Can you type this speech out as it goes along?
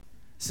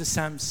a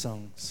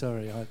Samsung.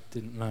 Sorry, I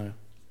didn't know.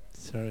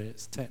 Sorry,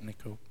 it's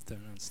technical.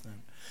 Don't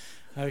understand.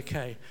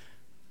 Okay.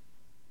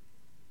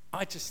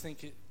 I just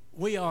think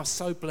we are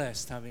so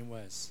blessed having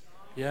Wes.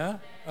 Yeah?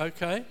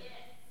 Okay?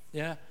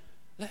 Yeah?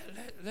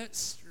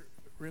 Let's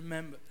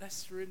remember,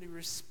 let's really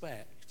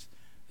respect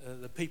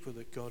the people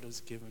that God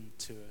has given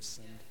to us.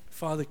 And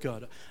Father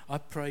God, I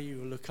pray you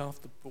will look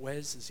after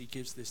Wes as he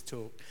gives this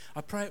talk.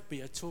 I pray it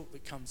be a talk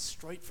that comes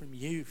straight from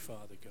you,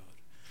 Father God.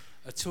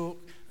 A talk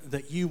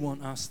that you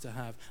want us to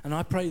have. And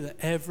I pray that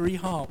every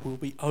heart will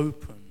be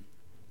open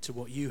to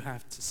what you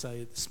have to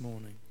say this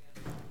morning.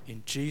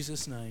 In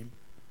Jesus' name,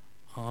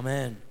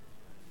 amen.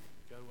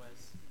 Go,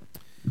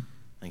 Wes.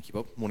 Thank you,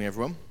 Bob. Morning,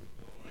 everyone.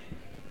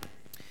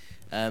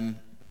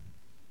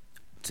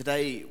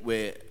 Today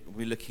we're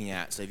looking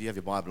at, so if you have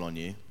your Bible on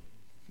you,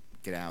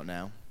 get it out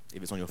now.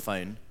 If it's on your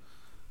phone,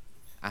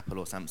 Apple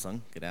or Samsung,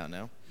 get it out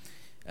now.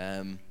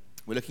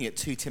 We're looking at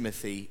 2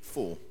 Timothy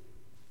 4.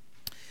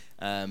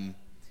 And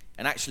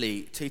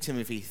actually, 2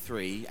 Timothy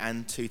 3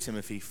 and 2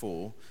 Timothy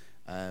 4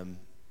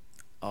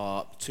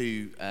 are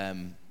two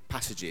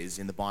passages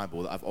in the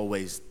Bible that I've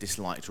always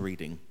disliked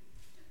reading,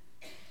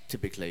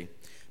 typically,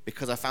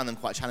 because I found them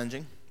quite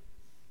challenging.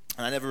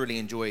 And I never really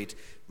enjoyed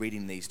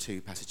reading these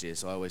two passages,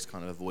 so I always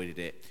kind of avoided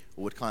it,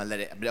 or would kind of let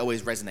it, but it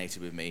always resonated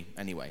with me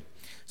anyway.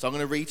 So I'm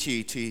going to read to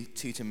you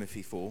 2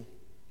 Timothy 4.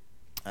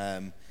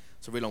 So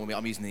read along with me.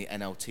 I'm using the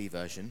NLT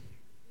version.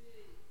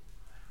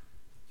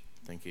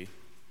 Thank you.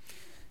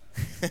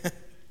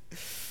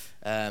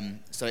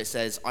 So it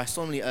says, I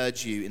solemnly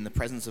urge you in the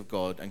presence of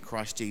God and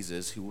Christ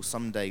Jesus, who will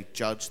someday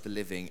judge the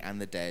living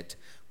and the dead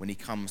when he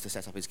comes to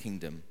set up his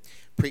kingdom.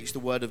 Preach the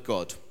word of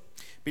God.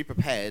 Be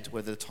prepared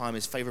whether the time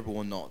is favorable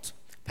or not.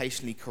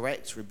 Patiently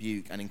correct,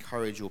 rebuke, and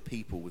encourage your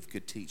people with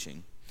good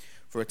teaching.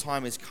 For a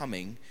time is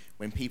coming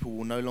when people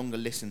will no longer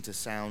listen to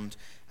sound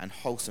and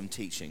wholesome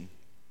teaching.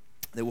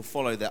 They will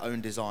follow their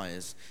own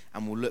desires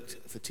and will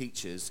look for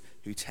teachers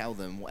who tell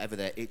them whatever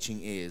their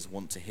itching ears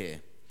want to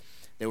hear.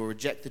 They will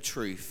reject the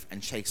truth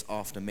and chase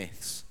after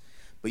myths.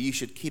 But you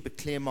should keep a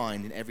clear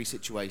mind in every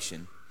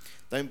situation.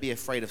 Don't be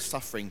afraid of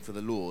suffering for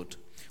the Lord.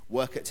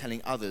 Work at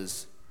telling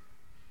others.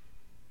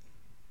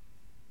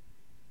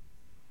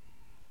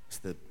 It's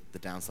the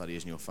downside of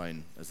using your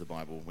phone as the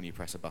Bible when you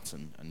press a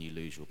button and you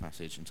lose your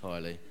passage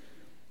entirely.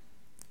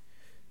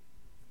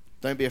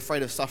 Don't be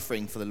afraid of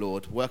suffering for the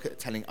Lord. Work at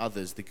telling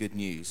others the good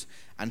news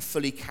and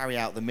fully carry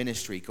out the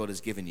ministry God has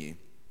given you.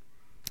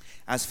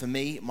 As for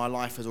me, my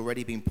life has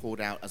already been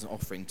poured out as an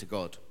offering to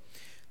God.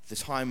 The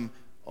time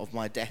of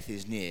my death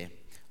is near.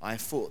 I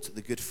have fought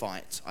the good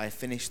fight. I have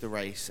finished the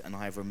race and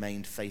I have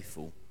remained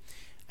faithful.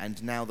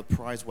 And now the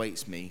prize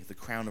waits me, the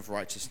crown of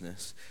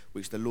righteousness,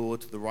 which the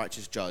Lord, the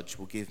righteous judge,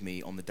 will give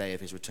me on the day of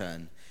his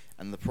return.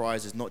 And the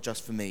prize is not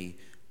just for me,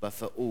 but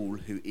for all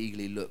who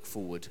eagerly look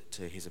forward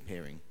to his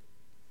appearing.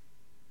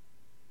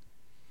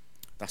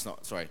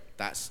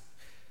 That's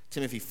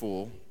Timothy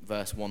 4,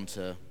 verse 1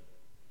 to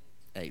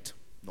 8.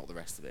 Not the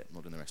rest of it,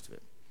 not in the rest of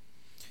it.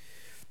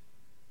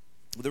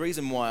 Well, the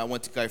reason why I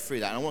want to go through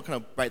that, and I want to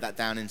kind of break that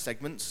down in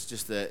segments,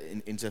 just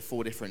into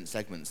 4 different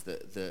segments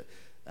that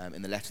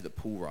in the letter that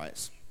Paul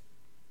writes.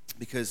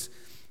 Because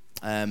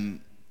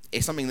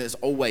it's something that's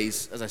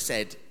always, as I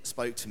said,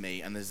 spoke to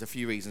me, and there's a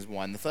few reasons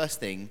why. And the first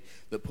thing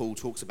that Paul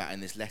talks about in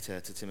this letter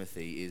to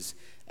Timothy is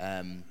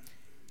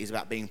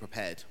about being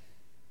prepared.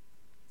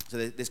 So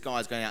this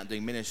guy's going out and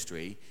doing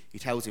ministry. He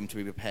tells him to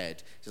be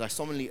prepared. He says, I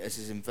solemnly, this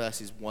is in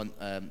verses 1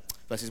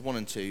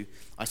 and 2,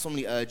 I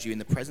solemnly urge you in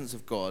the presence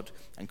of God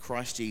and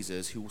Christ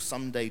Jesus, who will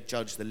someday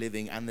judge the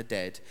living and the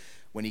dead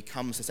when he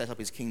comes to set up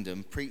his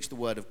kingdom, preach the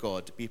word of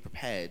God, be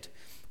prepared,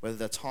 whether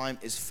the time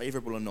is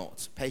favorable or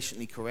not.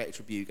 Patiently correct,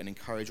 rebuke, and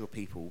encourage your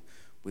people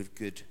with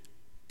good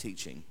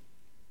teaching.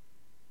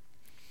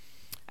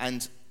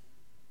 And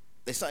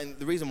there's something,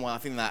 the reason why I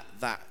think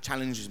that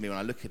challenges me when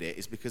I look at it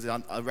is because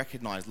I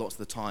recognize lots of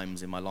the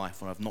times in my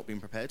life when I've not been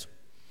prepared.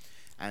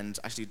 And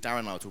actually, Darren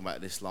and I were talking about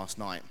this last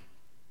night,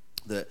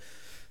 that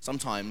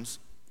sometimes,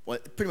 well,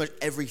 pretty much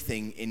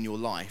everything in your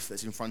life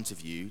that's in front of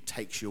you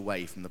takes you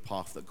away from the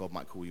path that God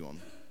might call you on.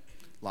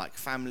 Like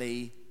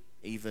family,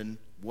 even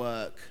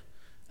work,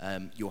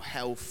 your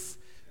health,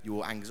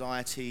 your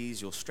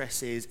anxieties, your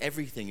stresses,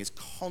 everything is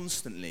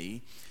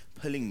constantly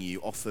pulling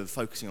you off of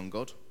focusing on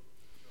God.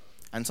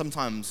 And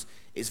sometimes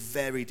it's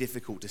very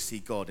difficult to see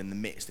God in the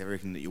midst of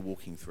everything that you're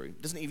walking through.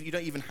 You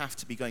don't even have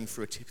to be going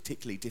through a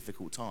particularly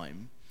difficult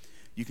time.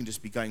 You can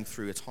just be going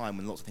through a time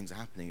when lots of things are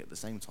happening at the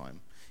same time.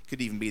 It could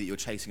even be that you're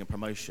chasing a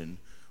promotion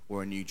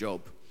or a new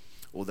job,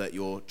 or that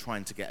you're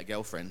trying to get a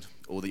girlfriend,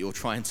 or that you're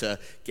trying to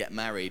get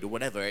married, or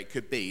whatever it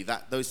could be.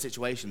 That those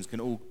situations can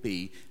all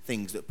be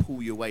things that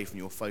pull you away from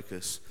your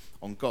focus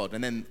on God.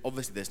 And then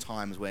obviously there's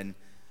times when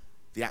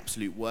the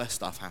absolute worst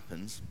stuff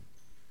happens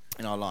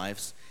in our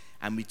lives,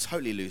 and we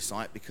totally lose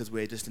sight because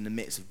we're just in the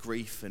midst of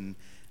grief and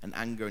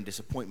anger and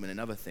disappointment and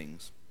other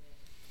things.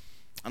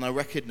 And I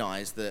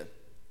recognize that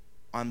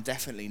I'm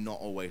definitely not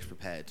always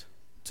prepared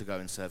to go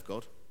and serve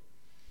God.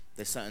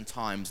 There's certain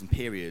times and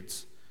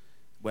periods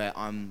where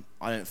I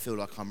don't feel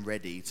like I'm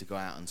ready to go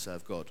out and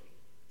serve God.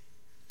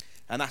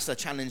 And that's a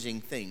challenging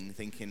thing,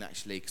 thinking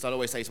actually, because I'd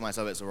always say to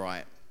myself, it's all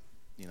right.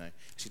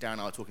 Actually, Darren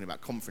and I were talking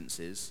about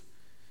conferences,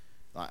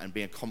 and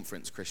being a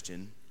conference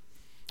Christian.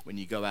 When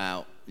you go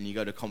out and you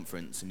go to a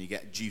conference and you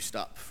get juiced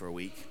up for a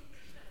week,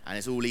 and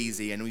it's all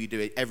easy, and all you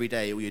do every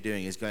day, all you're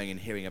doing is going and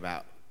hearing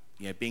about,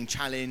 being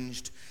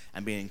challenged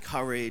and being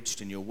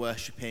encouraged, and you're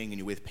worshiping, and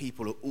you're with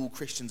people, all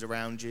Christians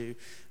around you.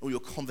 All your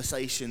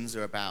conversations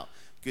are about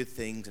good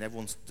things, and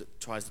everyone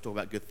tries to talk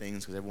about good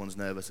things because everyone's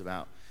nervous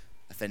about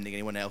offending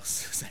anyone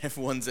else.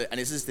 So and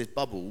it's just this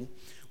bubble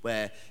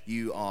where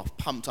you are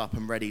pumped up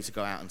and ready to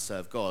go out and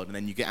serve God, and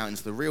then you get out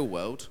into the real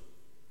world,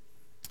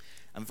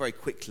 and very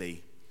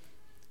quickly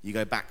you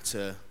go back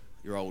to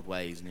your old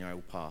ways and your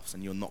old paths,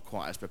 and you're not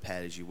quite as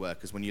prepared as you were,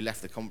 because when you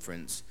left the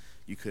conference,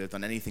 you could have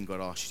done anything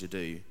God asked you to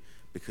do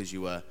because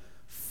you were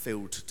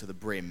filled to the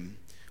brim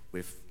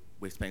with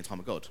spending time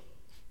with God.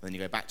 And then you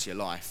go back to your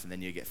life, and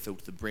then you get filled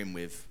to the brim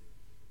with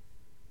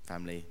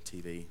family,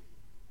 TV,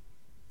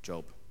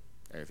 job,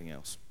 everything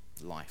else,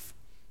 life.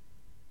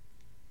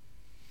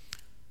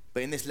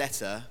 But in this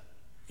letter,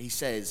 he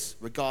says,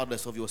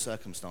 regardless of your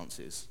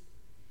circumstances,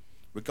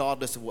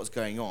 regardless of what's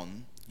going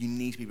on, you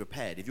need to be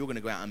prepared. If you're going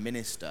to go out and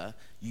minister,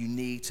 you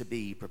need to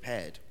be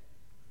prepared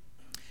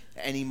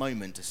at any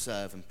moment to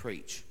serve and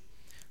preach.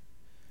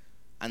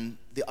 And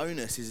the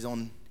onus is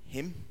on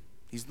him.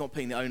 He's not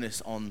putting the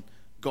onus on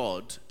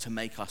God to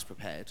make us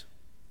prepared.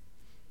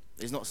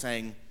 He's not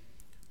saying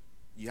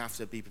you have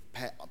to be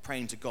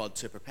praying to God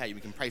to prepare you.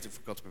 We can pray to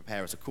God to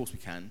prepare us, of course we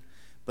can.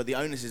 But the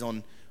onus is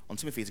on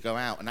Timothy to go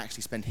out and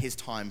actually spend his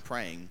time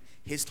praying,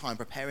 his time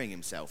preparing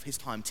himself, his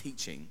time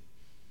teaching,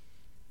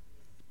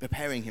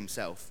 preparing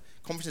himself.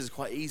 Conferences are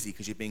quite easy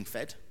because you're being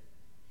fed.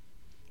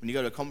 When you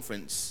go to a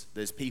conference,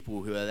 there's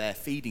people who are there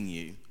feeding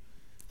you,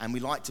 and we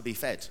like to be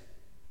fed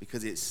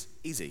because it's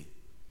easy.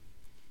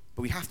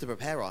 But we have to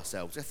prepare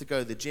ourselves. We have to go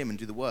to the gym and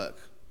do the work,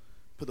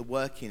 put the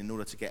work in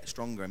order to get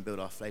stronger and build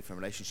our faith and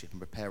relationship and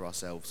prepare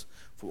ourselves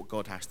for what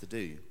God has to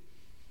do.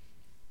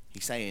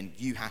 He's saying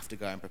you have to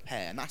go and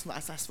prepare, and that's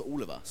for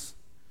all of us.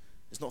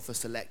 It's not for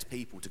select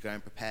people to go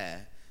and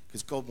prepare,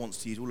 because God wants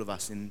to use all of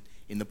us in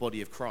the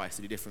body of Christ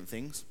to do different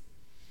things.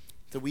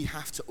 So we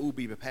have to all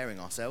be preparing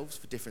ourselves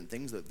for different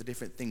things, the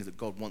different things that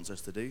God wants us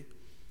to do.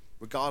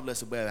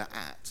 Regardless of where we're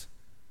at,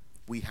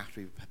 we have to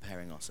be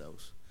preparing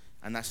ourselves.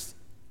 And that's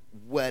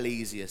well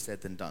easier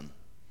said than done.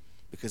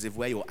 Because if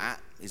where you're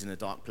at is in a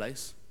dark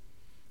place,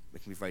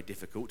 it can be very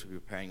difficult to be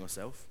preparing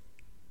yourself.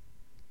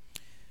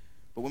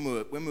 But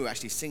when we were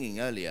actually singing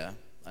earlier,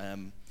 I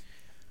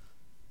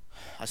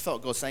just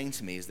felt God saying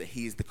to me is that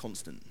he is the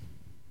constant.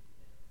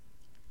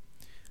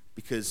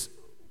 Because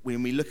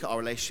when we look at our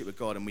relationship with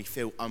God and we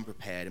feel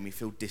unprepared and we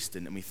feel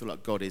distant and we feel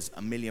like God is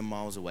a million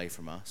miles away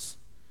from us,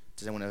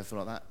 does anyone ever feel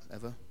like that,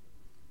 ever?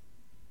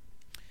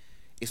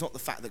 It's not the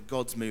fact that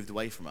God's moved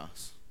away from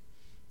us.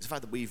 It's the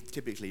fact that we've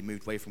typically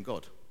moved away from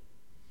God.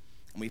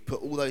 And we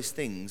put all those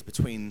things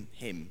between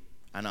him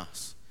and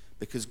us.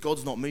 Because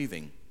God's not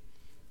moving.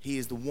 He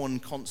is the one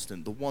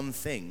constant, the one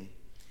thing.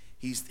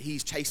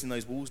 He's chasing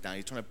those walls down.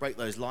 He's trying to break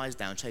those lies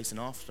down, chasing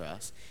after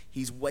us.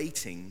 He's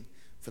waiting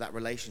for that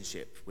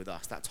relationship with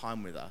us, that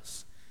time with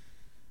us.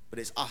 But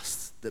it's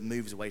us that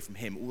moves away from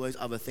him. All those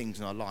other things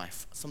in our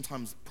life,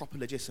 sometimes proper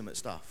legitimate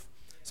stuff.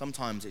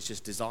 Sometimes it's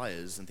just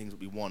desires and things that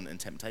we want and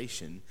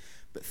temptation.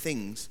 But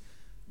things,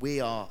 we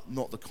are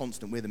not the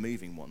constant, we're the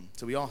moving one.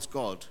 So we ask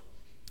God,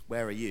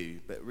 where are you?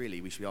 But really,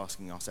 we should be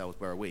asking ourselves,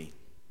 where are we?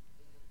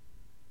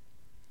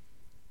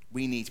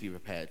 We need to be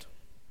prepared.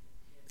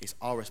 It's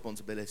our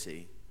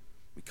responsibility.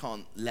 We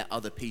can't let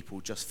other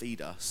people just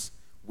feed us.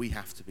 We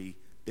have to be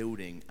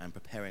building and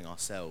preparing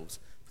ourselves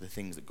for the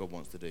things that God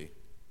wants to do.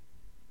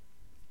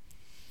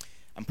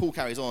 And Paul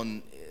carries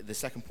on. The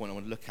second point I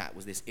want to look at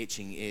was this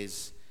itching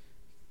ears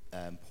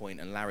point.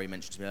 And Larry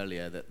mentioned to me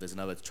earlier that there's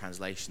another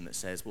translation that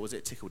says, what was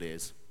it? Tickled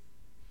ears.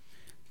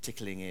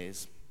 Tickling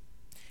ears.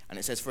 And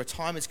it says, for a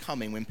time is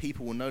coming when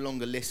people will no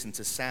longer listen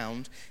to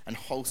sound and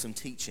wholesome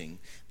teaching.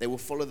 They will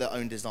follow their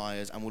own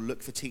desires and will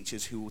look for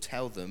teachers who will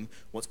tell them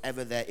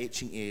whatever their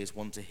itching ears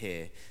want to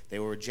hear. They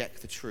will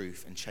reject the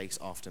truth and chase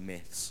after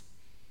myths.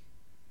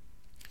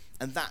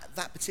 And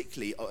that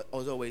particularly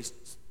was always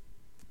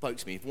spoke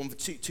to me for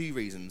two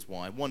reasons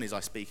why. One is I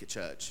speak at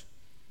church.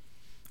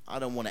 I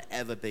don't want to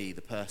ever be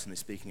the person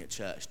that's speaking at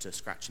church to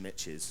scratch some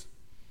itches,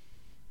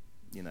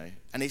 you know.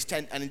 And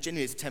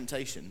genuinely it's a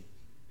temptation,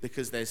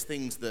 because there's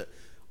things that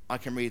I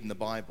can read in the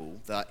Bible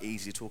that are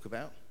easy to talk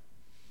about,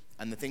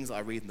 and the things that I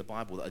read in the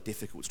Bible that are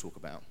difficult to talk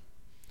about.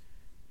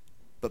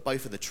 But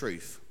both are the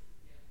truth.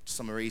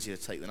 Some are easier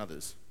to take than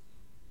others.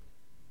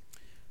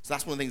 So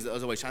that's one of the things that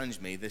has always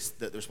challenged me, that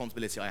the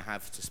responsibility I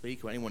have to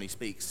speak, or anyone who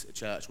speaks at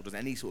church or does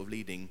any sort of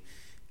leading,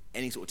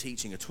 any sort of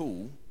teaching at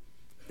all,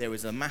 there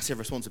is a massive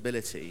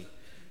responsibility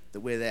that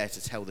we're there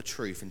to tell the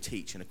truth and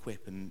teach and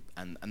equip and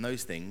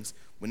those things.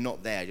 We're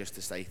not there just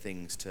to say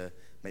things to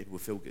make people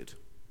feel good.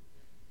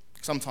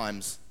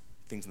 Sometimes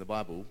things in the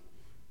Bible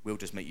will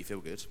just make you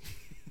feel good.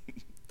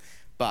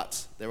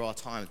 But there are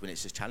times when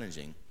it's just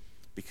challenging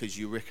because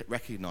you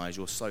recognize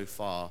you're so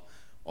far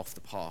off the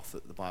path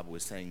that the Bible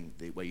is saying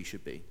where you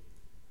should be.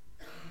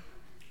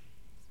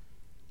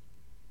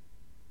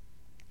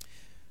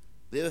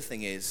 The other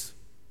thing is,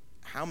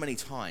 how many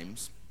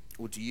times,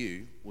 or do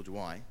you, or do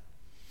I,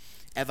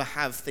 ever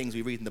have things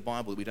we read in the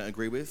Bible that we don't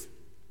agree with?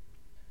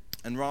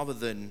 And rather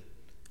than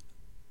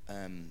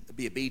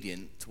be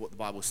obedient to what the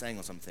Bible is saying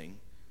or something,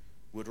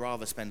 we'd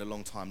rather spend a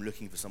long time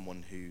looking for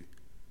someone who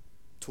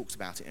talks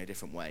about it in a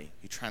different way,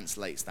 who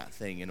translates that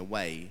thing in a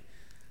way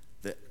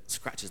that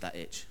scratches that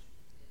itch.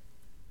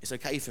 It's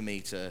okay for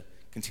me to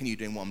continue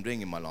doing what I'm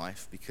doing in my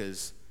life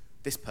because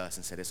this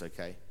person said it's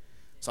okay.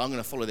 So I'm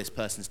going to follow this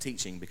person's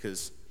teaching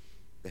because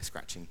they're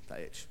scratching that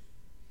itch.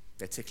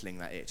 They're tickling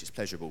that itch. It's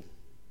pleasurable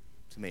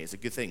to me. It's a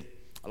good thing.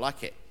 I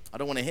like it. I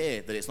don't want to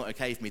hear that it's not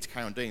okay for me to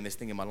carry on doing this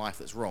thing in my life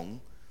that's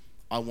wrong.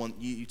 I want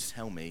you to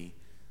tell me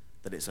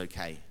that it's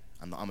okay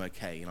and that I'm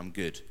okay and I'm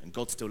good and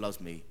God still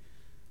loves me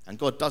and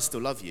God does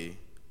still love you,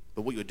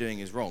 but what you're doing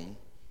is wrong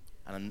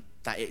and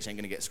that itch ain't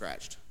going to get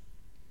scratched.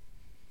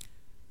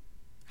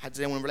 Does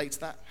anyone relate to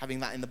that?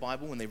 Having that in the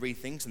Bible when they read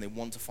things and they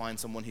want to find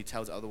someone who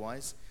tells it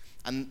otherwise?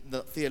 And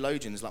the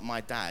theologians, like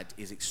my dad,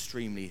 is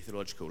extremely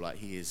theological. Like,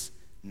 he is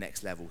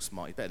next level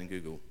smart. He's better than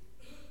Google.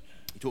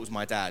 He talks to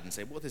my dad and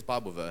say, "What's this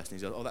Bible verse?" And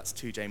he's like, "Oh, that's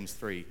 2 James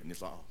 3. And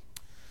he's like, "Oh,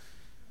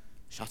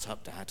 shut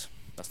up, Dad.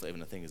 That's not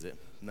even a thing, is it?"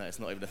 No, it's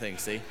not even a thing,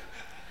 see?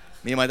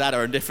 Me and my dad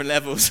are on different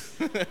levels.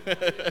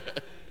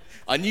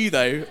 I knew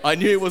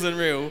it wasn't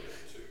real.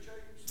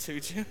 2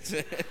 James.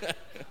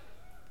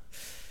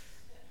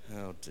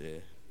 Oh,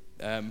 dear.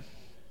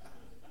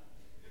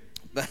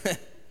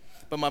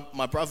 But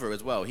my brother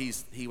as well,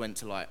 he went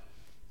to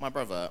my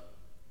brother,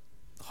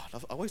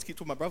 God, I always keep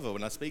talking about my brother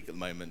when I speak at the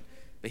moment,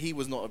 but he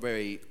was not a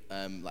very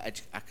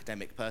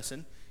academic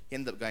person. He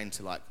ended up going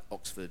to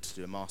Oxford to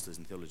do a master's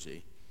in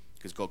theology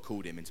because God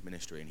called him into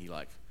ministry and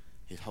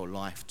his whole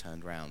life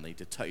turned around. They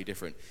did totally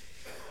different.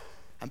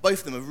 And both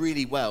of them are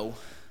really well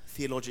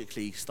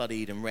theologically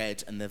studied and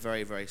read, and they're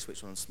very, very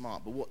switched on and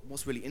smart. But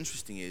what's really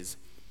interesting is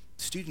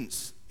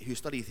students who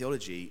study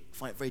theology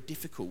find it very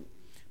difficult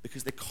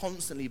because they're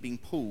constantly being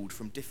pulled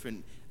from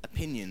different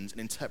opinions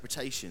and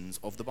interpretations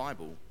of the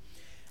Bible.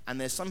 And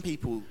there's some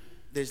people,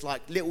 there's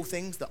little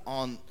things that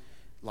aren't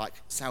what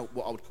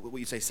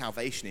you say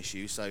salvation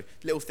issues, so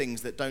little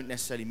things that don't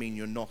necessarily mean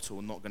you're not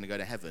or not going to go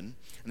to heaven.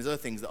 And there's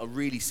other things that are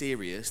really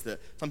serious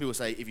that some people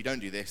say, if you don't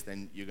do this,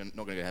 then you're not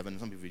going to go to heaven. And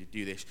some people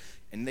do this,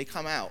 and they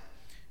come out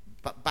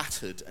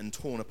battered and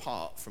torn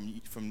apart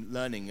from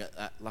learning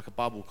at a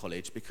Bible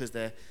college because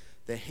they're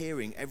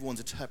hearing everyone's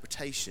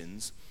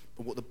interpretations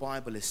of what the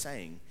Bible is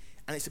saying.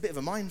 And it's a bit of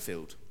a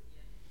minefield.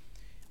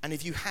 And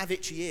if you have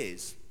itchy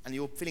ears and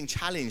you're feeling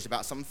challenged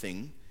about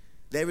something,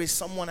 there is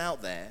someone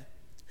out there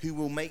who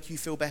will make you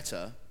feel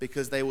better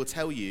because they will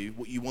tell you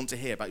what you want to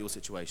hear about your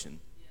situation.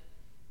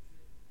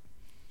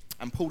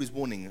 And Paul is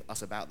warning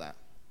us about that.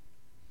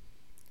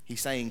 He's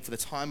saying, for the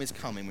time is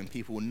coming when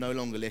people will no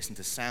longer listen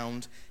to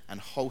sound and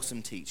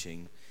wholesome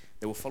teaching.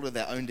 They will follow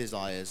their own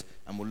desires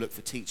and will look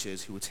for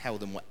teachers who will tell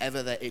them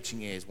whatever their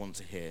itching ears want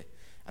to hear.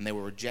 And they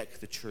will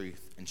reject the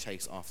truth and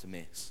chase after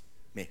myths.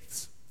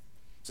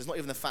 So it's not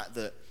even the fact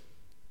that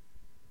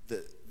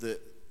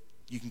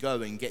you can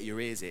go and get your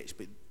ears itched,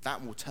 but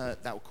that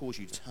will cause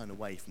you to turn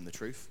away from the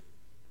truth.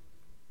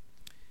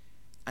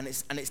 And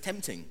it's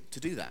tempting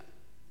to do that.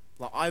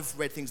 I've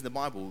read things in the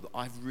Bible that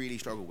I've really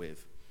struggled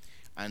with,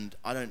 and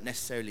I don't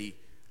necessarily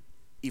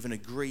even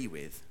agree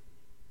with.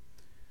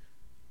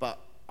 But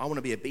I want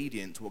to be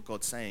obedient to what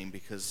God's saying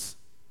because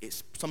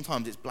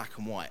sometimes it's black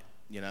and white.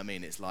 You know what I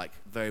mean? It's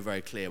very,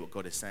 very clear what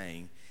God is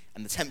saying.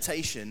 And the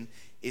temptation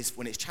is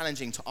when it's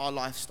challenging to our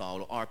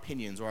lifestyle or our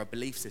opinions or our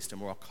belief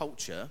system or our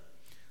culture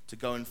to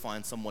go and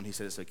find someone who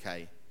says it's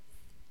okay.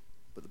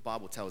 But the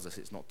Bible tells us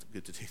it's not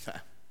good to do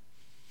that.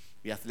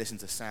 We have to listen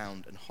to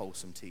sound and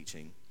wholesome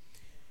teaching.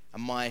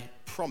 And my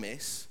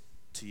promise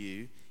to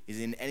you is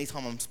in any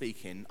time I'm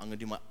speaking, I'm going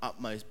to do my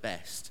utmost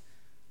best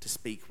to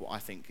speak what I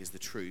think is the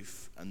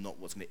truth and not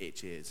what's going to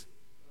itch ears.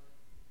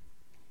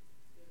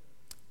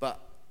 But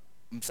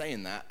I'm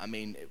saying that, I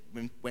mean,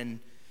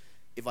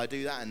 if I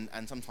do that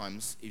and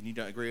sometimes even you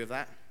don't agree with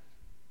that,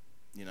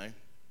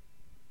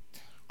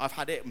 I've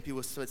had it when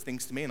people said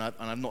things to me and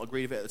I've not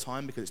agreed with it at the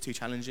time because it's too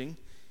challenging.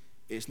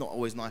 It's not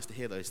always nice to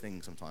hear those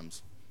things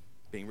sometimes,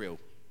 being real.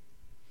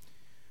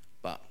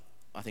 But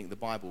I think the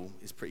Bible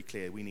is pretty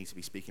clear. We need to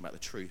be speaking about the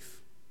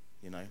truth,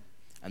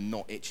 and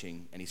not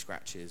itching any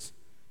scratches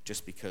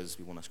just because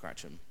we want to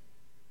scratch them.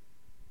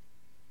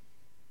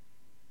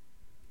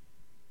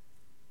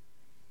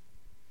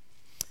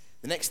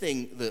 The next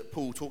thing that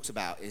Paul talks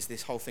about is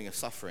this whole thing of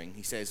suffering.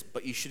 He says,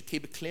 but you should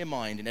keep a clear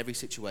mind in every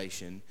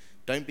situation.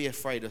 Don't be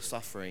afraid of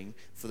suffering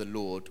for the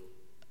Lord's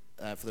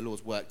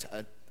work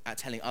at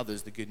telling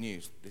others the good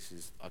news.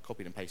 I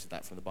copied and pasted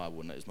that from the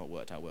Bible and it's not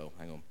worked out well.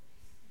 Hang on.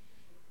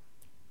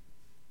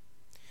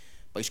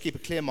 But you should keep a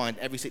clear mind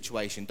in every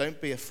situation.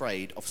 Don't be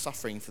afraid of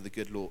suffering for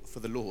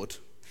the Lord.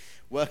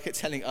 Work at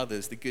telling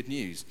others the good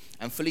news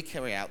and fully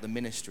carry out the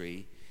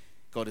ministry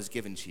God has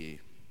given to you.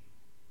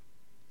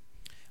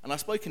 And I've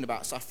spoken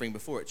about suffering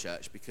before at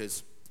church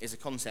because it's a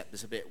concept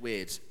that's a bit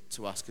weird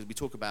to us, because we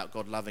talk about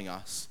God loving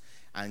us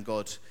and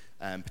God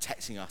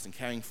protecting us and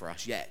caring for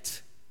us,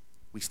 yet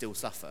we still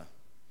suffer.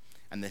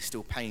 And there's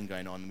still pain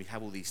going on, and we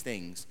have all these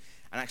things.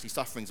 And actually,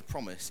 suffering's a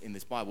promise in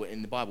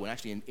the Bible. And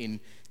actually, in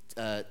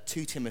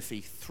 2 Timothy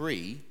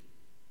 3,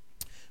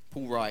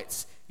 Paul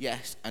writes,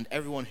 "Yes, and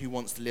everyone who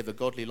wants to live a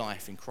godly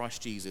life in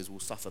Christ Jesus will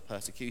suffer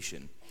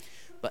persecution.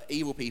 But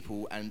evil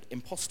people and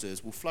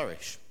impostors will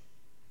flourish.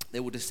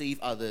 They will deceive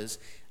others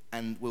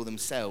and will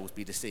themselves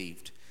be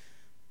deceived.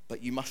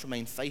 But you must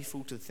remain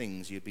faithful to the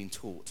things you have been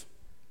taught.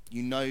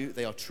 You know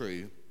they are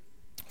true,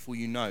 for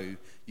you know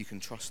you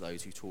can trust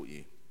those who taught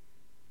you."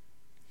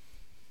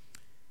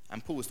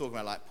 And Paul was talking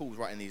about, Paul was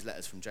writing these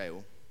letters from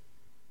jail.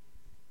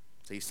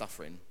 So he's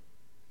suffering.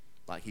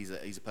 He's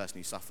a person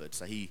who suffered.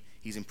 So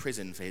he's in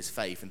prison for his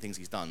faith and things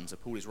he's done. So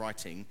Paul is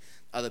writing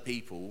other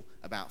people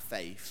about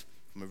faith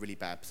from a really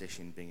bad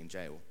position, being in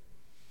jail.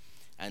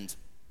 And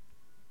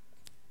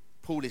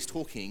Paul is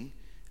talking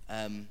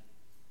about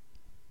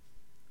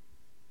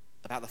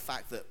the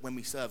fact that when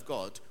we serve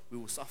God, we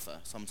will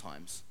suffer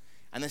sometimes.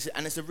 And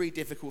it's a really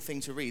difficult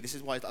thing to read. This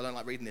is why I don't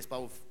like reading this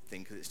Bible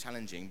thing, because it's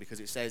challenging, because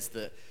it says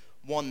that,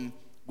 one,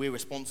 we're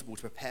responsible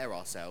to prepare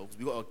ourselves.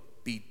 We've got to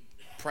be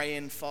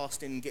praying,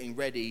 fasting, getting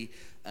ready,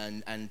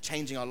 and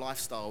changing our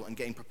lifestyle and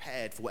getting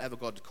prepared for whatever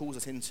God calls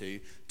us into.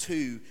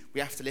 Two, we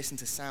have to listen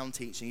to sound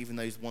teaching, even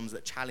those ones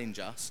that challenge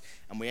us,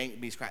 and we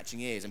ain't be scratching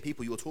ears. And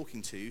people you're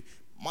talking to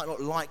might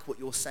not like what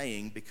you're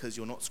saying because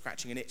you're not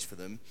scratching an itch for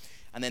them.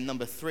 And then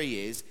number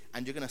 3 is,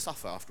 and you're going to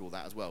suffer after all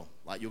that as well.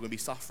 You're going to be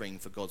suffering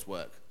for God's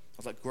work. I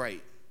was like,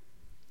 great.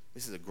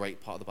 This is a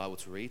great part of the Bible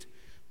to read.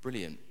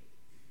 Brilliant.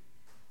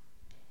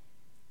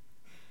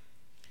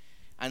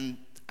 And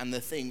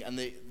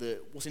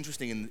what's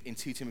interesting in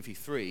 2 Timothy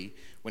 3,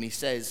 when he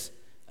says,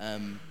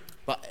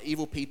 but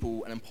evil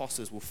people and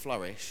impostors will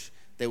flourish,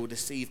 they will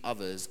deceive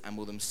others and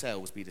will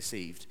themselves be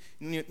deceived.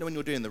 You know when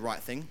you're doing the right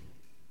thing?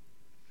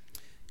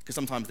 Because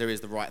sometimes there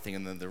is the right thing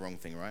and then the wrong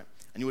thing, right?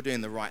 And you're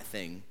doing the right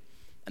thing,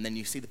 and then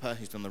you see the person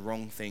who's done the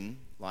wrong thing,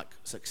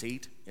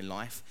 succeed in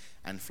life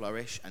and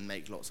flourish and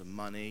make lots of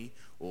money,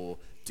 or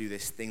do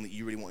this thing that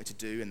you really wanted to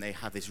do, and they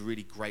have this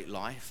really great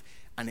life.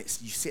 And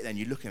you sit there and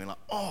you look at them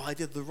oh, I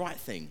did the right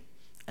thing.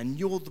 And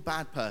you're the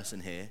bad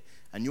person here,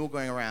 and you're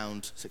going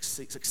around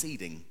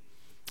succeeding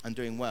and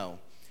doing well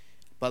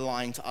by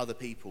lying to other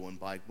people and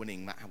by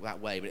winning that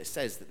way. But it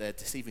says that they're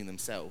deceiving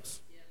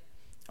themselves. Yeah.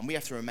 And we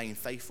have to remain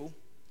faithful.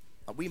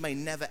 We may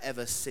never,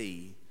 ever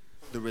see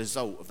the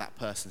result of that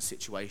person's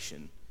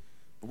situation,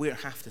 but we don't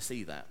have to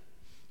see that.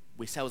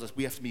 It tells us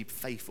we have to be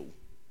faithful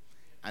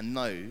and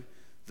know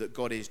that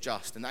God is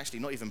just, and actually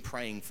not even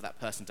praying for that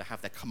person to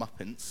have their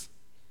comeuppance,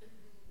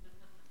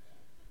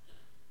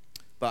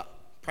 but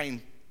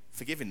praying,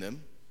 forgiving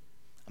them,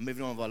 and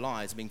moving on with our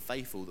lives and being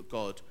faithful that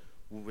God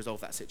will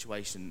resolve that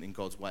situation in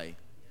God's way.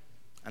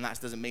 And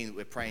that doesn't mean that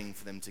we're praying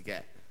for them to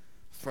get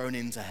thrown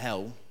into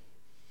hell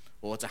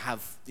or to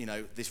have,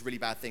 this really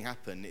bad thing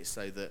happen. It's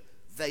so that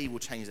they will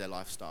change their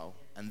lifestyle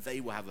and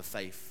they will have a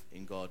faith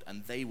in God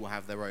and they will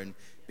have their own,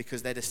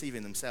 because they're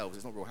deceiving themselves.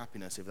 It's not real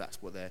happiness if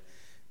that's what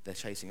they're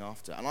chasing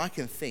after. And I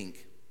can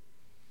think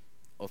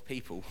of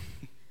people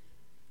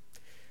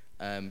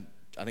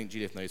I think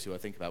Judith knows who I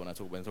think about when I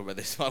talk about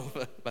this Bible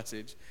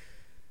passage.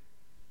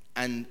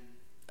 And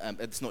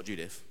it's not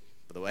Judith,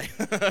 by the way.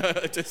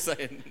 Just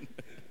saying.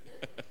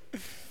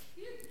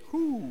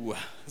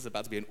 It's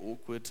about to be an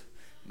awkward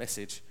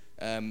message.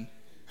 But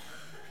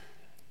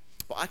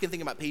I can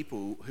think about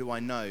people who I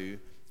know,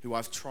 who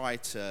I've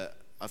tried to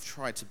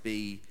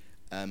be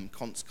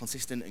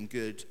consistent and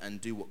good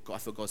and do what I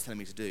feel God's telling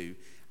me to do,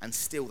 and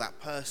still that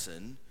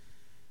person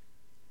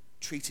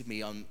treated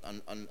me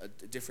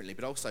differently,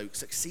 but also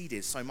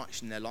succeeded so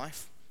much in their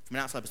life. From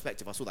an outside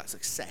perspective, I saw that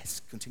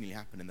success continually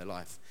happen in their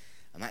life,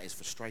 and that is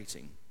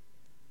frustrating.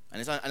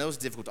 And it's also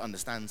difficult to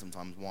understand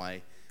sometimes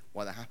why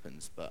that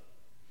happens, but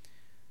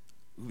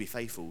we'll be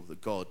faithful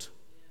that God,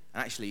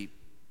 and actually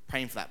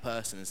praying for that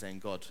person and saying,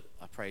 God,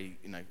 I pray,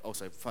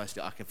 also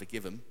firstly I can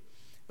forgive them,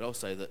 but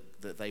also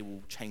that they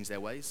will change their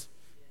ways,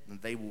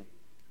 and they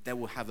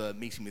will have a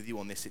meeting with you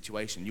on this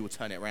situation. You will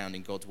turn it around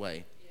in God's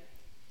way.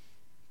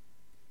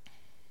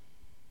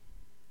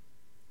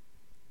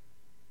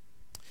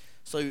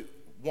 So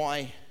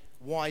why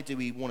do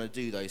we want to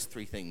do those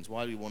 3 things?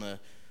 Why do we want to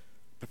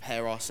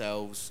prepare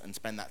ourselves and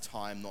spend that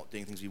time not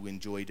doing things we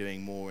enjoy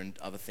doing more and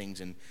other things,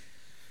 and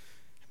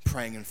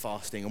praying and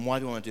fasting? And why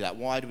do we want to do that?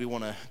 Why do we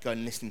want to go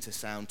and listen to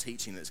sound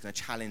teaching that's going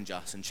to challenge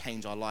us and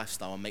change our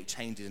lifestyle and make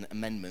changes and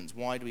amendments?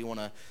 Why do we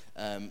want to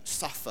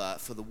suffer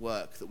for the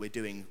work that we're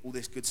doing, all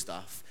this good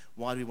stuff?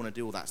 Why do we want to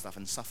do all that stuff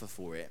and suffer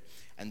for it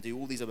and do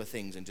all these other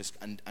things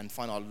and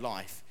find our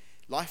life,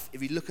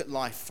 if you look at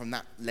life from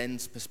that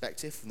lens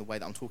perspective, from the way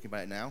that I'm talking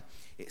about it now,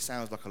 it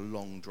sounds like a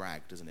long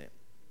drag, doesn't it?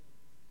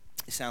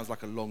 It sounds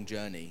like a long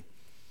journey.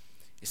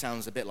 It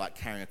sounds a bit like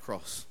carrying a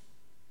cross.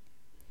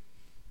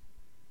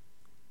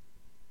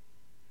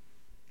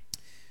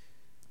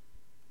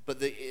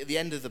 But at the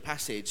end of the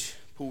passage,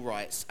 Paul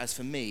writes, "As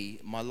for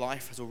me, my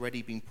life has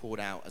already been poured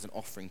out as an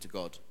offering to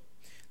God.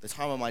 The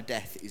time of my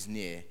death is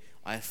near.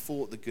 I have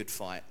fought the good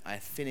fight. I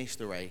have finished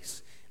the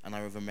race, and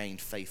I have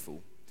remained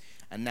faithful.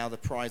 And now the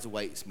prize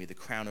awaits me, the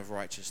crown of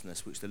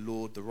righteousness, which the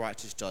Lord, the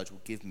righteous judge,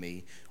 will give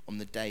me on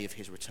the day of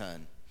his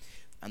return.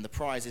 And the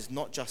prize is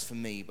not just for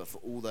me, but for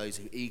all those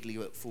who eagerly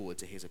look forward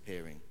to his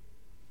appearing."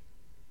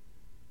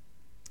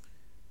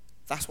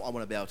 That's what I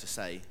want to be able to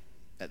say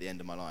at the end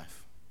of my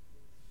life.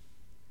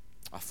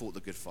 I fought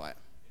the good fight.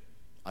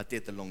 I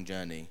did the long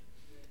journey.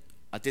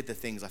 I did the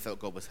things I felt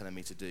God was telling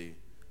me to do.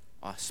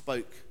 I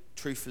spoke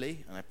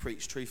truthfully and I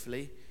preached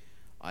truthfully.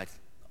 I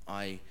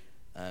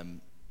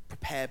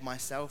prepared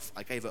myself.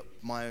 I gave up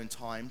my own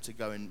time to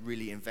go and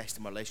really invest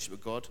in my relationship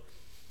with God.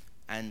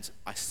 And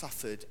I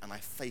suffered and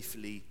I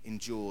faithfully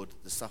endured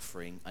the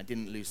suffering. I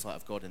didn't lose sight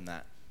of God in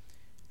that.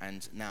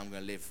 And now I'm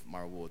going to live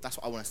my reward. That's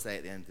what I want to say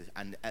at the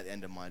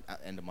end of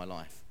my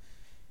life,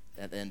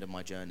 at the end of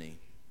my journey.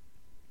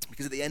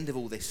 Because at the end of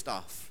all this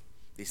stuff,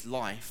 this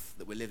life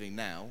that we're living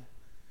now,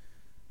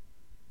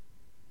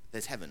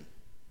 there's heaven.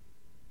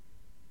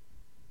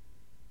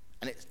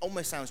 And it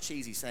almost sounds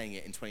cheesy saying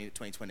it in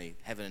 2020,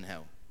 heaven and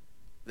hell.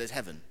 But there's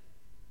heaven,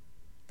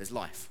 there's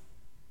life,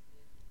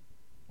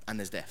 and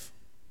there's death.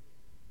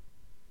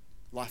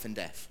 Life and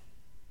death.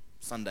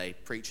 Sunday,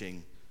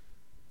 preaching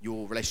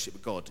your relationship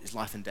with God is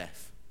life and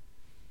death.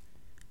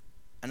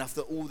 And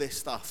after all this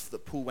stuff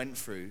that Paul went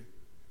through,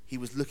 he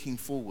was looking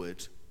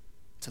forward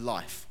to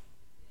life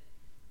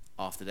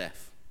after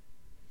death.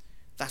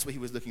 That's what he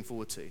was looking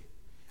forward to.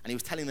 And he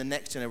was telling the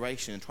next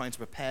generation and trying to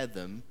prepare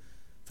them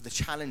for the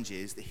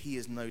challenges that he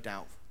has no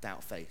doubt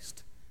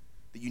faced.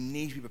 That you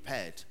need to be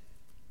prepared.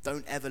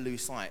 Don't ever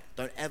lose sight.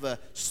 Don't ever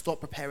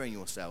stop preparing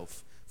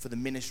yourself for the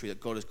ministry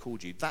that God has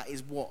called you. That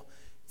is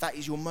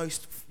your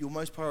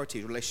most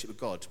priority, relationship with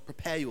God.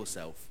 Prepare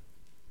yourself.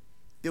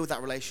 Build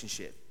that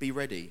relationship. Be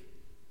ready.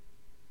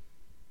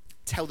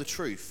 Tell the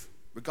truth,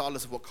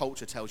 regardless of what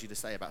culture tells you to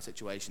say about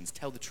situations.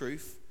 Tell the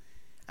truth,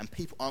 and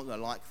people aren't going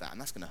to like that, and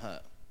that's going to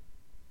hurt.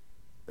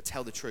 But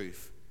tell the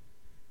truth.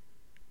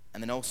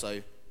 And then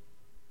also,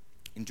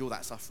 endure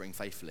that suffering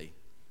faithfully.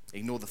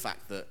 Ignore the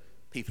fact that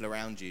people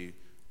around you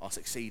are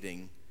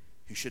succeeding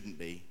who shouldn't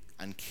be,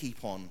 and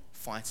keep on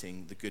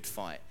fighting the good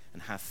fight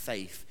and have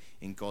faith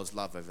in God's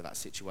love over that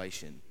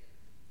situation.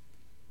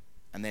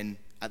 And then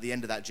at the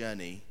end of that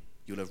journey,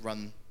 you'll have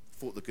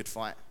fought the good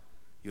fight,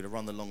 you'll have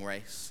run the long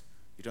race,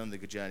 you've done the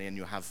good journey, and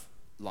you'll have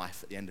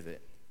life at the end of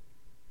it.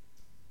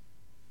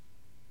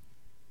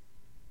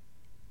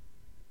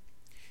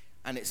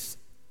 And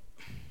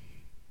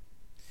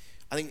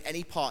I think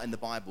any part in the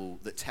Bible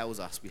that tells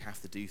us we have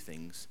to do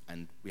things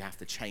and we have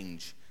to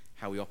change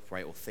how we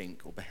operate or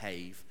think or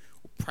behave,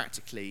 or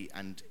practically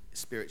and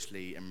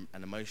spiritually and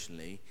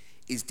emotionally,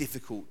 is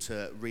difficult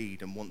to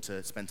read and want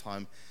to spend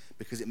time,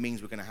 because it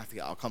means we're going to have to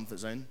get out of our comfort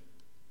zone.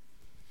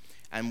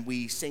 And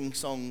we sing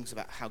songs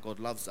about how God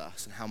loves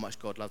us and how much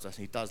God loves us,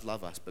 and he does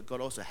love us, but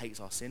God also hates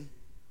our sin.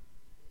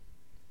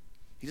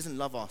 He doesn't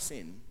love our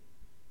sin.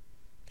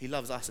 He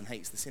loves us and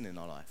hates the sin in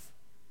our life.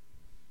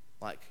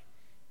 Like,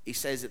 he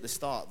says at the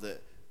start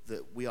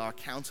that we are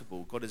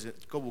accountable. God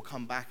will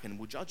come back and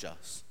will judge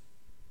us.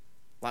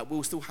 Like,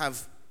 we'll still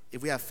have,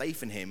 if we have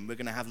faith in him, we're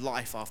going to have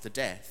life after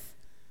death.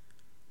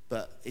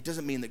 But it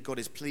doesn't mean that God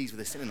is pleased with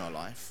the sin in our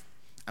life.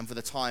 And for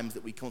the times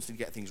that we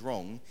constantly get things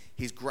wrong,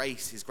 his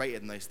grace is greater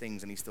than those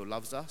things and he still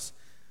loves us.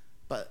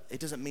 But it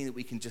doesn't mean that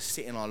we can just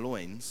sit in our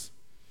loins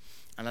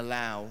and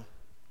allow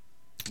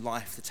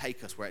life to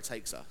take us where it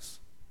takes us.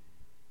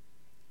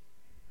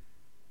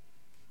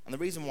 And the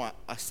reason why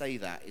I say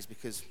that is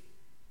because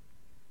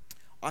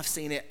I've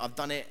seen it, I've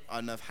done it,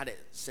 and I've had it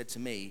said to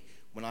me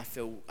when I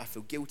feel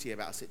guilty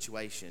about a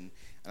situation,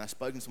 and I've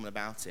spoken to someone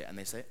about it, and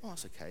they say, "Oh,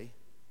 it's okay.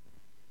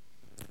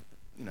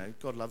 You know,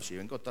 God loves you,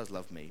 and God does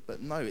love me."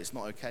 But no, it's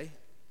not okay.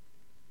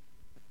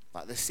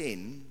 Like, the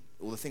sin,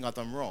 or the thing I've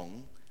done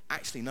wrong,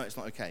 actually, no, it's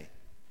not okay.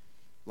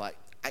 Like,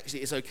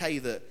 actually, it's okay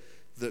that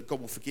God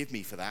will forgive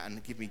me for that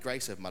and give me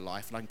grace over my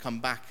life, and I can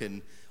come back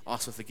and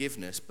ask for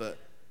forgiveness, but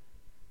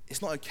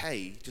it's not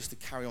okay just to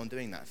carry on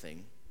doing that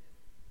thing.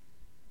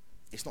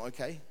 It's not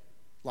okay.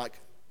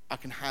 Like, I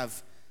can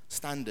have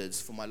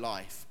standards for my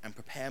life and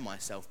prepare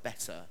myself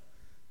better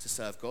to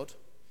serve God.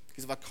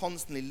 Because if I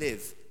constantly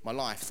live my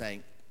life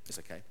saying, "It's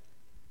okay.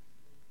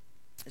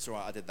 It's all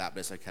right, I did that, but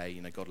it's okay.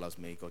 You know, God loves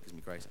me, God gives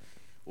me grace."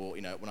 Or,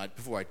 you know,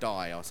 before I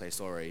die, I'll say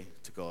sorry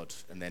to God,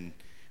 and then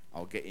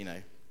I'll get in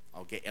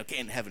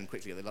heaven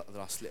quickly at the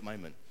last slip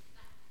moment.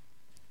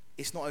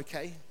 It's not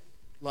okay.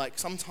 Like,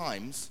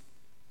 sometimes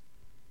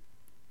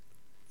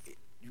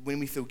when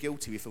we feel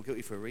guilty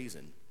for a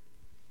reason.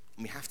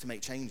 And we have to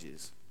make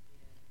changes.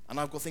 And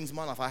I've got things in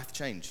my life I have to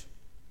change.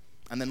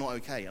 And they're not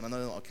okay. And I know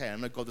they're not okay. I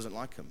know God doesn't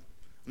like them.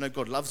 I know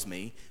God loves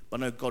me, but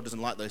I know God doesn't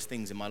like those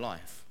things in my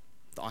life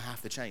that I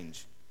have to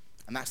change.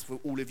 And that's for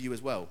all of you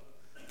as well.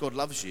 God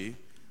loves you,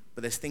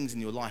 but there's things in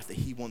your life that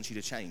he wants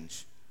you to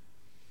change.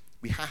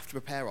 We have to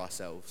prepare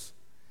ourselves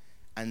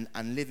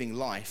and living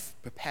life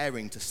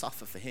preparing to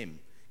suffer for him.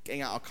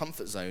 getting out our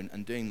comfort zone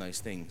and doing those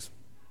things.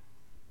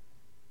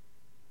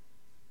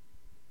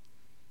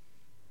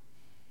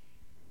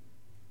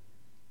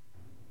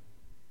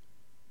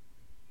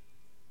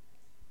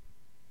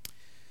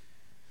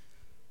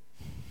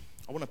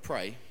 I want to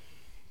pray,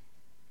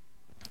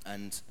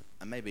 and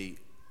maybe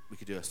we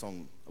could do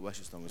a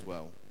worship song as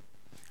well.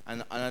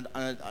 My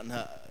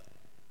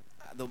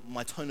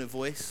tone of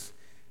voice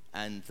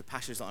and the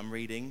passages that I'm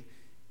reading,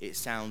 it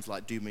sounds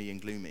like doomy and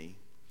gloomy.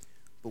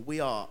 But we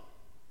are,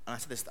 and I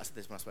said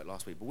this when I spoke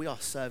last week, but we are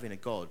serving a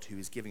God who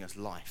is giving us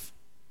life.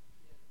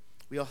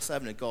 We are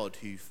serving a God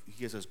who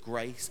gives us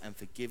grace and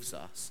forgives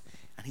us,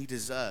 and he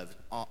deserves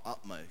our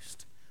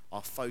utmost,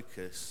 our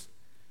focus,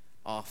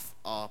 our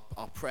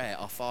prayer,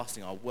 our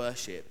fasting, our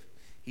worship.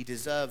 He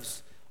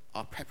deserves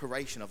our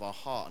preparation of our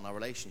heart and our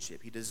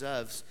relationship. He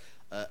deserves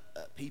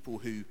people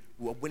who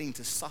are willing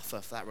to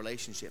suffer for that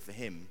relationship for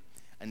him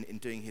and in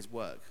doing his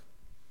work.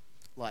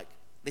 Like,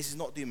 this is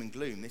not doom and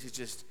gloom. This is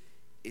just,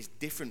 it's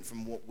different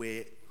from what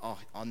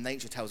our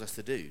nature tells us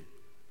to do.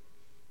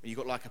 When you've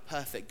got like a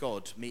perfect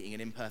God meeting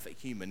an imperfect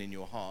human in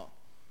your heart,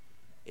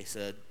 it's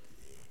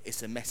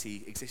a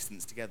messy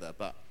existence together.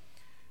 But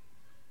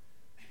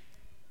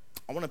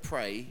I want to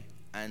pray,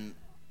 and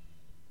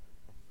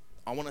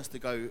I want us to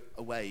go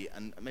away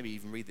and maybe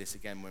even read this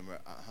again when we're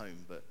at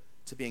home, but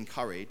to be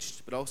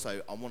encouraged, but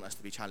also I want us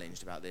to be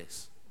challenged about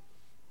this.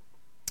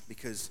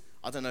 Because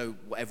I don't know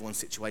what everyone's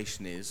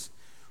situation is,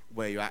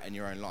 where you're at in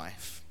your own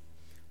life,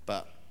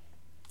 but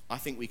I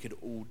think we could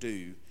all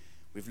do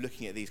with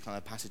looking at these kind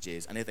of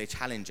passages, and if they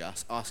challenge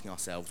us, asking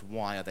ourselves,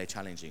 why are they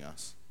challenging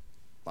us?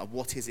 Like,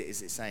 what is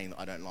it saying that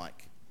I don't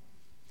like?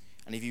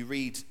 And if you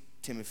read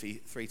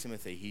 3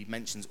 Timothy, he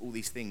mentions all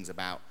these things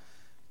about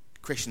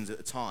Christians at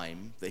the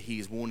time that he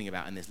is warning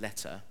about in this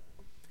letter.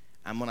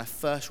 And when I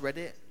first read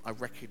it, I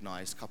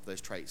recognized a couple of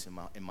those traits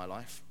in my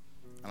life,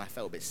 and I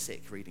felt a bit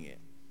sick reading it.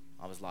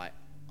 I was like,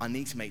 I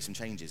need to make some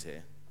changes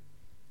here.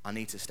 I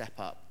need to step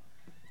up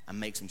and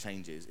make some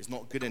changes. It's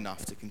not good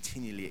enough to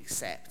continually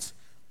accept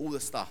all the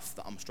stuff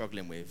that I'm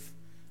struggling with.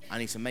 I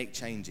need to make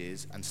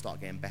changes and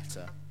start getting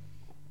better.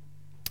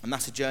 And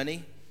that's a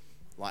journey.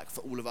 Like,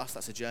 for all of us,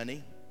 that's a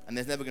journey. And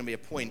there's never going to be a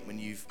point when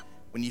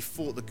you've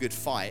fought the good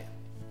fight.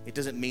 It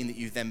doesn't mean that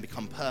you've then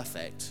become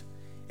perfect.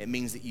 It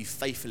means that you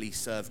faithfully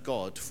serve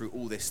God through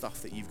all this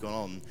stuff that you've gone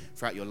on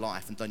throughout your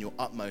life and done your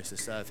utmost to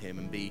serve him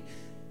and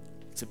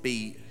to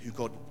be who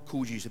God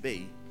called you to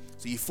be.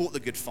 So you fought the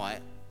good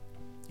fight.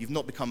 You've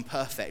not become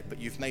perfect, but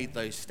you've made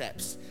those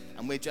steps.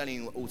 And we're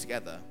journeying all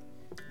together.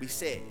 We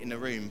sit in a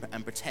room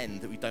and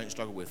pretend that we don't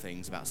struggle with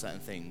things about certain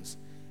things.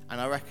 And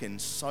I reckon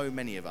so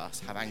many of us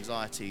have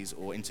anxieties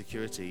or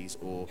insecurities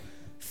or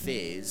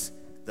fears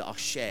that are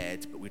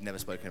shared, but we've never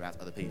spoken about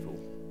to other people.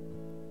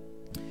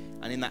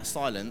 And in that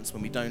silence,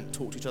 when we don't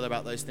talk to each other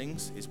about those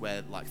things, is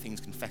where like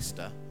things can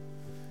fester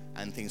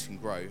and things can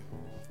grow.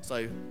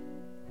 So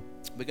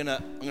I'm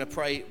gonna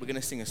pray. We're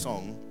gonna sing a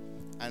song,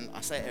 and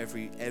I say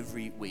it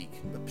every week.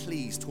 But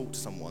please talk to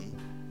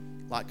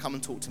someone. Like, come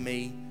and talk to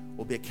me,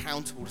 or be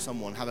accountable to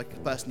someone. Have a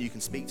person you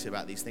can speak to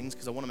about these things,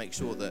 because I want to make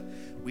sure that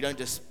we don't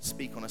just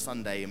speak on a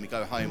Sunday and we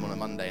go home on a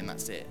Monday and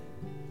that's it.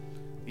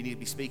 We need to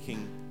be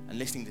speaking and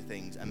listening to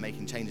things and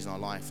making changes in our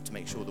life to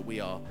make sure that we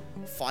are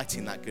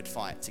fighting that good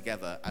fight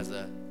together as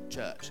a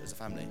church, as a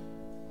family.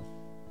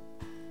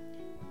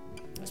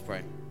 Let's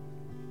pray.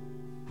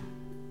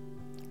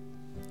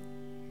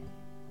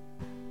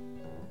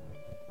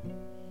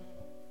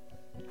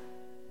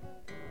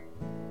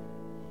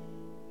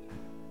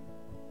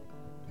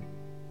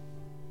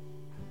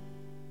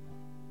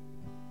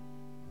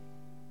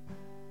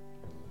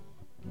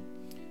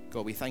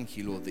 God, we thank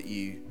you, Lord, that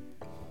you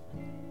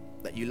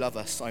love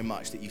us so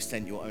much that you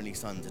sent your only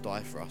Son to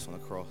die for us on a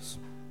cross.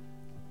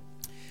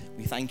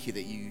 We thank you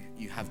that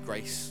you have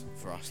grace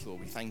for us, Lord.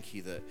 We thank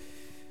you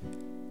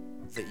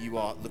that you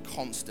are the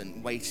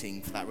constant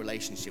waiting for that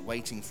relationship,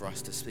 waiting for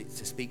us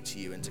to speak to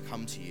you and to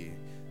come to you.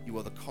 You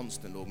are the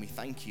constant, Lord. And we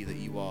thank you that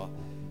you are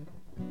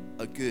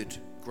a good,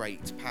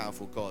 great,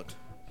 powerful God.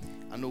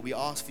 And Lord, we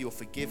ask for your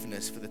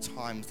forgiveness for the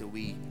times that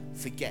we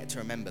forget to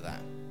remember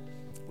that,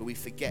 where we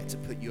forget to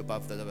put you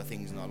above those other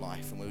things in our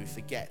life, and where we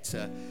forget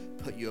to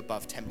put you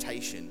above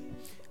temptation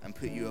and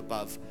put you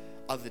above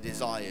other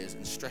desires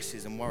and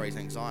stresses and worries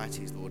and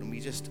anxieties, Lord. And we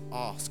just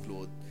ask,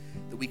 Lord,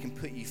 that we can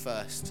put you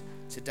first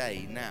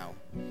today, now,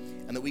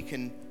 and that we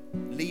can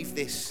leave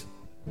this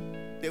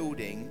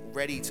building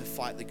ready to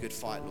fight the good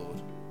fight, Lord.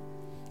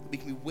 That we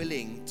can be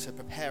willing to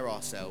prepare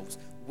ourselves,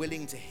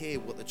 willing to hear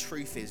what the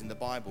truth is in the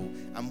Bible,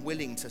 and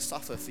willing to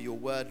suffer for your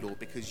word, Lord,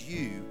 because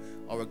you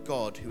are a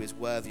God who is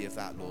worthy of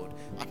that, Lord.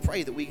 I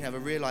pray that we can have a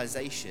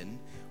realization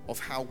of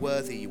how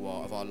worthy you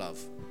are of our love,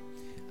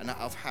 and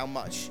of how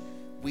much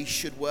we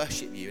should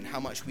worship you and how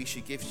much we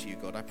should give to you,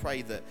 God. I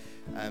pray that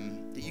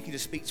that you can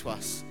just speak to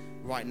us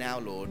right now,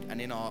 Lord, and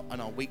in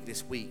our week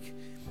this week,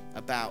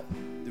 about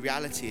the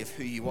reality of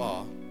who you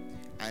are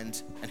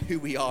and who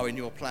we are in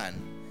your plan.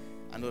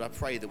 And Lord, I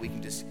pray that we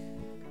can just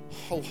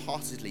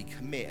wholeheartedly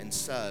commit and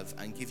serve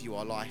and give you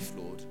our life,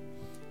 Lord,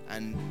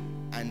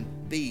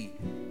 and be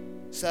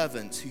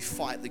servants who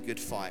fight the good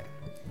fight,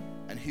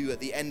 and who at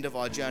the end of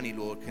our journey,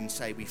 Lord, can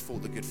say we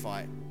fought the good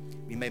fight.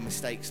 We made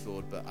mistakes,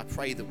 Lord, but I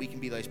pray that we can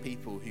be those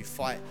people who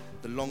fight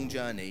the long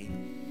journey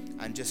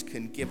and just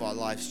can give our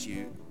lives to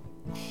you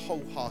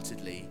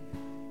wholeheartedly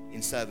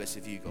in service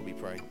of you, God, we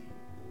pray.